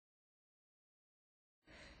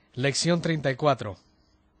Lección 34.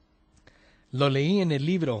 Lo leí en el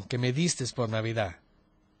libro que me distes por Navidad.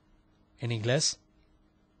 En inglés.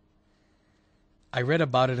 I read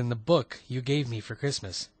about it in the book you gave me for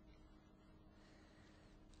Christmas.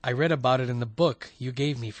 I read about it in the book you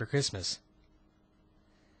gave me for Christmas.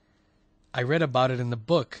 I read about it in the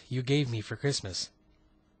book you gave me for Christmas.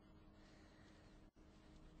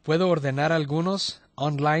 ¿Puedo ordenar algunos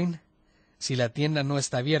online si la tienda no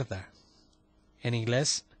está abierta? En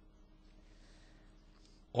inglés.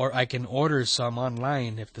 Or I can order some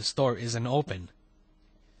online if the store isn't open.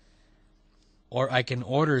 Or I can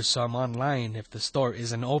order some online if the store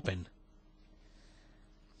isn't open.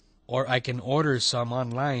 Or I can order some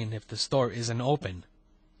online if the store isn't open.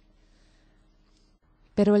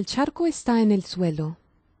 Pero el charco está en el suelo.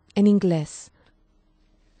 En inglés.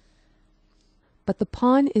 But the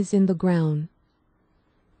pond is in the ground.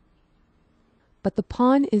 But the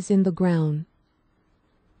pond is in the ground.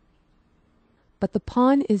 But the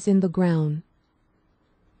pond is in the ground.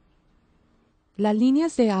 Las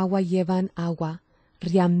líneas de agua llevan agua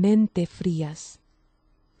realmente frías.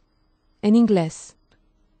 En inglés.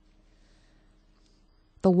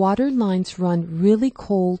 The water lines run really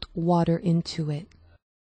cold water into it.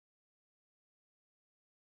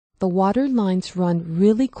 The water lines run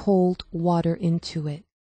really cold water into it.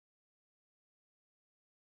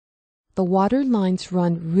 The water lines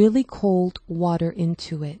run really cold water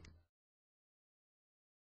into it.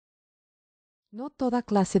 No toda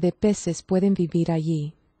clase de peces pueden vivir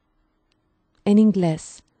allí. En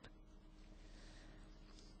inglés.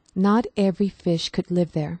 Not every fish could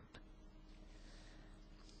live there.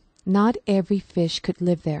 Not every fish could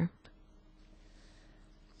live there.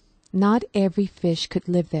 Not every fish could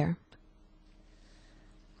live there.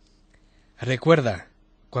 ¿Recuerda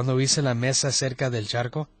cuando hice la mesa cerca del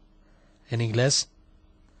charco? En inglés.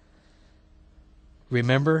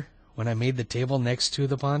 Remember when I made the table next to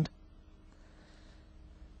the pond?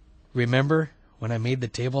 Remember when I made the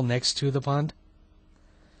table next to the pond?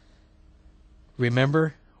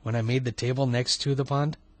 Remember when I made the table next to the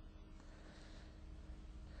pond?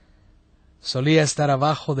 Solía estar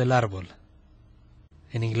abajo del árbol.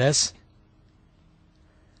 En inglés.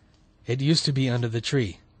 It used to be under the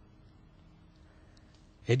tree.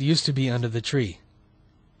 It used to be under the tree.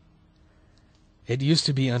 It used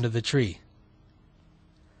to be under the tree.